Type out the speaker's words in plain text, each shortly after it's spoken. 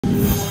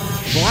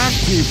Black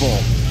people.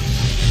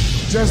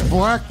 Just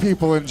black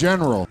people in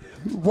general.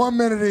 1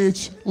 minute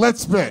each.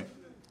 Let's spit.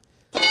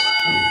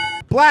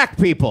 Black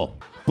people.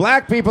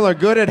 Black people are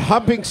good at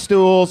humping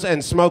stools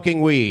and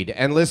smoking weed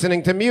and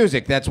listening to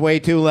music that's way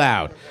too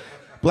loud.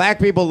 Black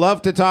people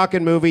love to talk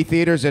in movie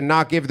theaters and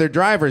not give their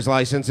driver's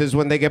licenses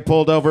when they get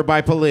pulled over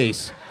by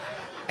police.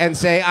 And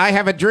say, I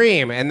have a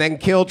dream, and then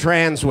kill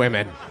trans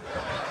women.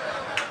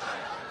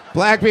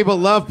 Black people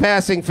love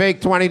passing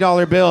fake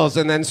 $20 bills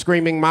and then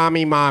screaming,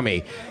 mommy,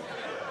 mommy.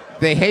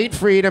 They hate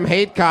freedom,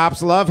 hate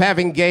cops, love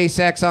having gay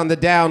sex on the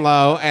down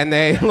low, and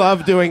they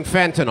love doing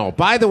fentanyl.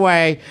 By the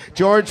way,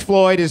 George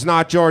Floyd is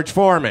not George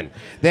Foreman.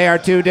 They are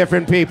two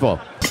different people.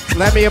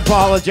 Let me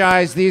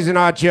apologize. These are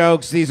not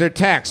jokes. These are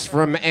texts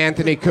from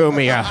Anthony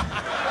Cumia.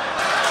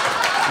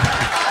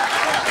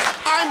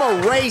 I'm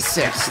a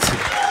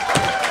racist.